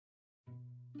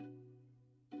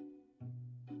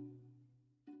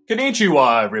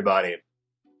Konnichiwa, everybody.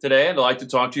 Today, I'd like to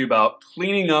talk to you about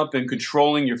cleaning up and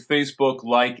controlling your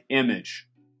Facebook-like image.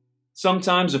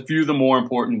 Sometimes a few of the more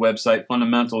important website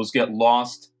fundamentals get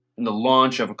lost in the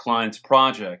launch of a client's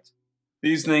project.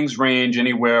 These things range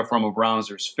anywhere from a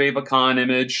browser's favicon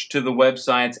image to the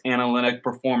website's analytic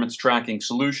performance tracking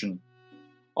solution.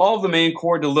 All of the main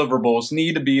core deliverables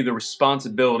need to be the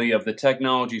responsibility of the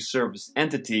technology service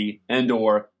entity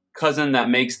and/or cousin that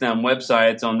makes them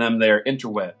websites on them their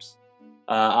interwebs.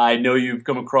 I know you've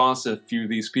come across a few of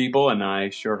these people, and I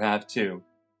sure have too.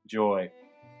 Joy.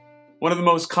 One of the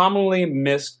most commonly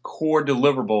missed core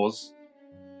deliverables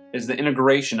is the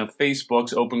integration of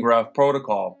Facebook's Open Graph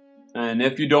protocol. And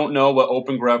if you don't know what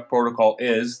Open Graph protocol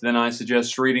is, then I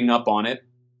suggest reading up on it.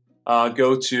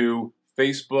 Go to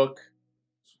Facebook's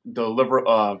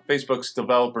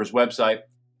developers website.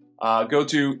 Go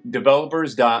to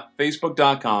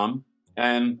developers.facebook.com,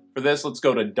 and for this, let's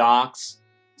go to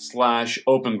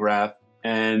docs/OpenGraph,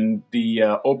 and the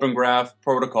Open Graph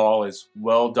protocol is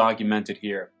well documented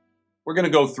here. We're going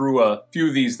to go through a few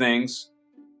of these things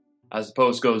as the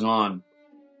post goes on,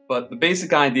 but the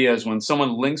basic idea is when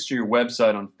someone links to your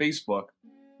website on Facebook,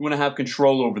 you want to have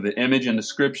control over the image and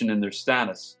description in their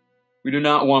status. We do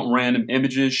not want random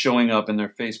images showing up in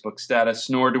their Facebook status,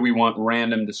 nor do we want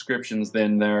random descriptions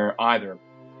in there either.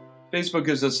 Facebook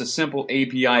gives us a simple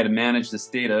API to manage this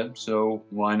data, so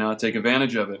why not take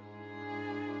advantage of it?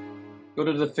 Go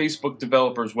to the Facebook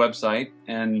developers website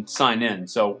and sign in.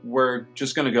 So we're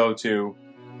just going to go to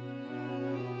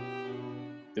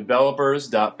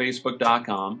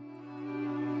developers.facebook.com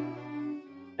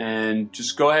and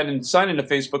just go ahead and sign into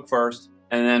Facebook first,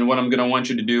 and then what I'm going to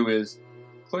want you to do is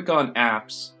click on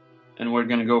apps, and we're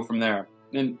going to go from there.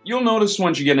 And you'll notice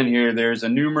once you get in here, there's a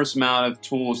numerous amount of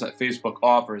tools that Facebook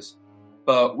offers,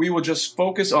 but we will just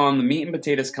focus on the meat and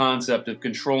potatoes concept of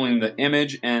controlling the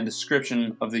image and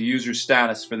description of the user's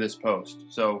status for this post.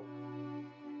 So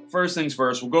first things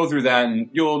first, we'll go through that, and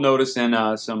you'll notice in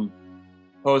some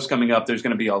posts coming up, there's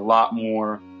going to be a lot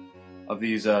more of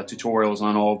these tutorials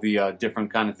on all the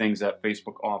different kind of things that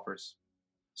Facebook offers.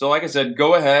 So like I said,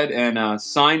 go ahead and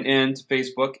sign in to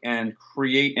Facebook and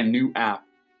create a new app.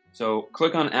 So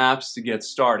click on apps to get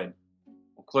started.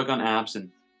 We'll click on apps,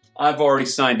 and I've already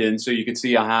signed in, so you can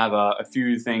see I have a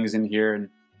few things in here, and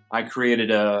I created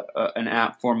an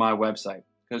app for my website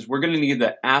because we're going to need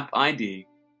the app ID,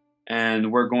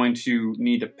 and we're going to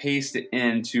need to paste it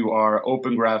into our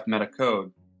Open Graph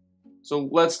metacode. So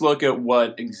let's look at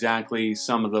what exactly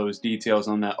some of those details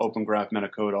on that Open Graph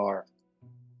metacode are.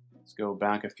 Let's go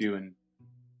back a few and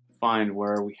find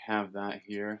where we have that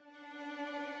here.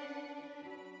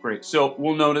 Great. So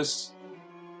we'll notice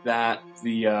that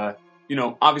the,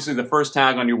 obviously the first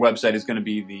tag on your website is going to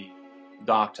be the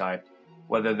doc type,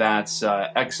 whether that's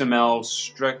XML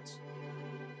strict,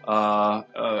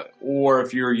 or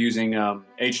if you're using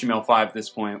HTML5 at this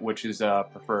point, which is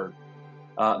preferred.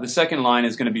 The second line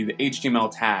is going to be the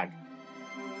HTML tag.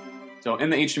 So in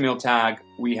the HTML tag,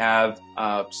 we have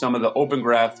some of the Open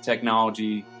Graph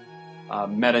technology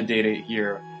metadata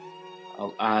here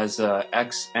as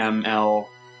XML,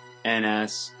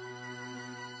 NS,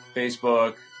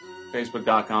 Facebook,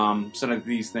 Facebook.com, some of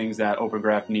these things that Open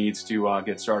Graph needs to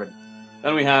get started.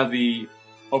 Then we have the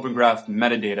Open Graph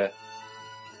metadata,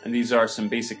 and these are some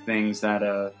basic things that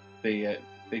they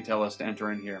tell us to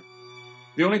enter in here.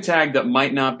 The only tag that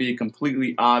might not be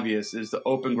completely obvious is the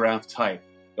Open Graph type.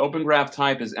 The Open Graph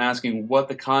type is asking what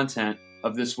the content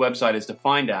of this website is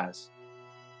defined as.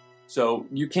 So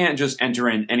you can't just enter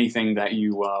in anything that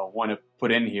you want to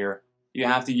put in here. You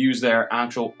have to use their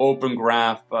actual Open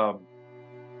Graph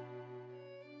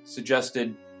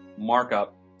suggested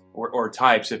markup or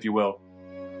types, if you will.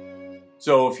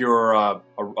 So if you're a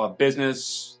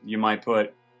business, you might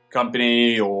put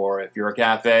company, or if you're a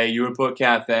cafe, you would put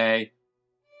cafe.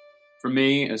 For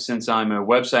me, since I'm a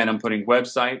website, I'm putting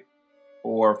website.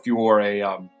 Or if you're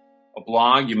a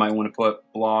blog, you might want to put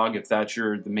blog if that's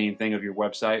the main thing of your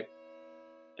website.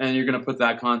 And you're going to put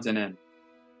that content in.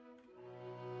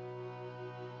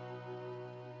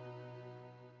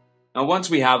 Now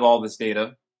once we have all this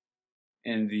data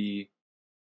in the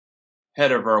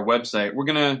header of our website, we're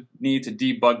going to need to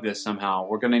debug this somehow.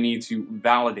 We're going to need to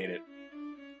validate it.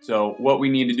 So what we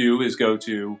need to do is go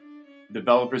to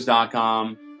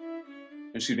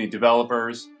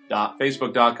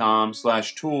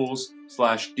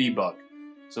developers.facebook.com/tools/debug.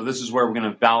 So this is where we're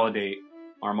going to validate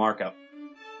our markup.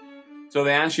 So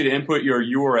they ask you to input your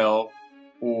URL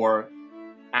or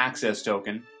access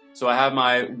token. So I have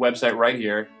my website right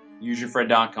here,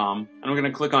 userfred.com, and I'm going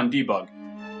to click on debug.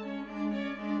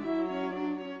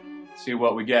 See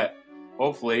what we get.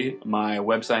 hopefully my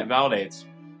website validates.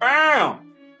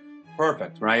 Bam!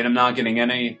 Perfect, right? I'm not getting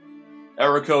any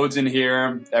error codes in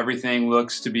here. Everything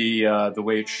looks to be the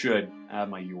way it should. I have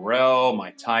my URL,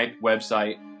 my type,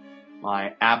 website,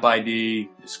 my app ID,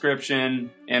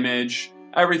 description, image,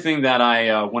 everything that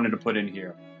I wanted to put in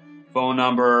here. Phone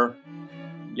number,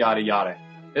 yada yada.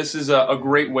 This is a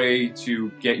great way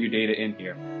to get your data in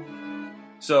here.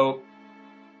 So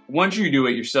once you do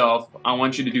it yourself, I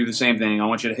want you to do the same thing. I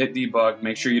want you to hit debug,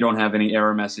 make sure you don't have any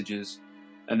error messages.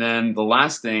 And then the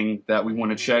last thing that we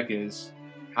want to check is,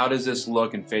 how does this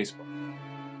look in Facebook?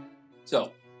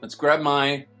 So let's grab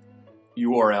my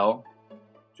URL,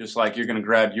 just like you're going to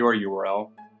grab your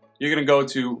URL. You're going to go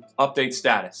to update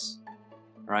status,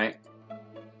 right?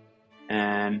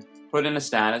 And put in a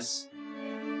status.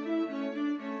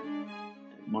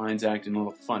 Mine's acting a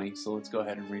little funny, so let's go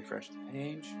ahead and refresh the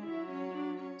page.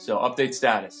 So update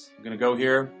status. I'm going to go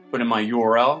here, put in my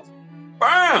URL.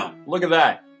 Bam! Look at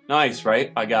that. Nice,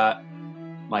 right? I got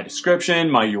my description,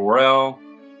 my URL,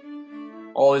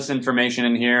 all this information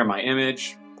in here, my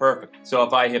image. Perfect. So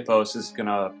if I hit post, it's going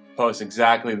to post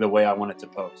exactly the way I want it to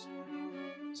post.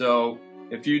 So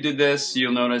if you did this,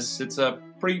 you'll notice it's a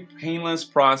pretty painless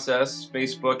process.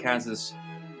 Facebook has this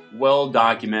well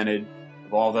documented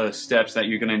of all the steps that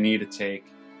you're going to need to take.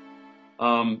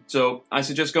 So I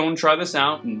suggest go and try this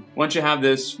out. And once you have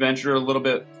this, venture a little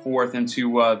bit forth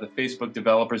into the Facebook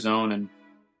developer zone and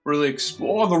really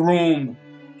explore the room.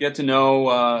 Get to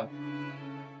know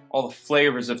all the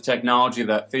flavors of technology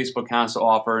that Facebook has to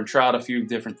offer and try out a few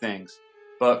different things.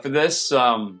 But for this,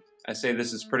 I say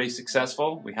this is pretty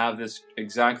successful. We have this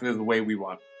exactly the way we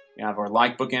want. We have our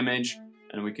Likebook image,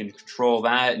 and we can control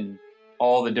that and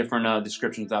all the different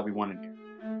descriptions that we want in here.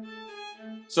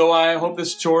 So I hope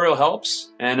this tutorial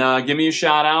helps, and give me a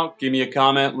shout out, give me a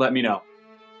comment, let me know.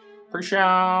 Appreciate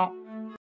it.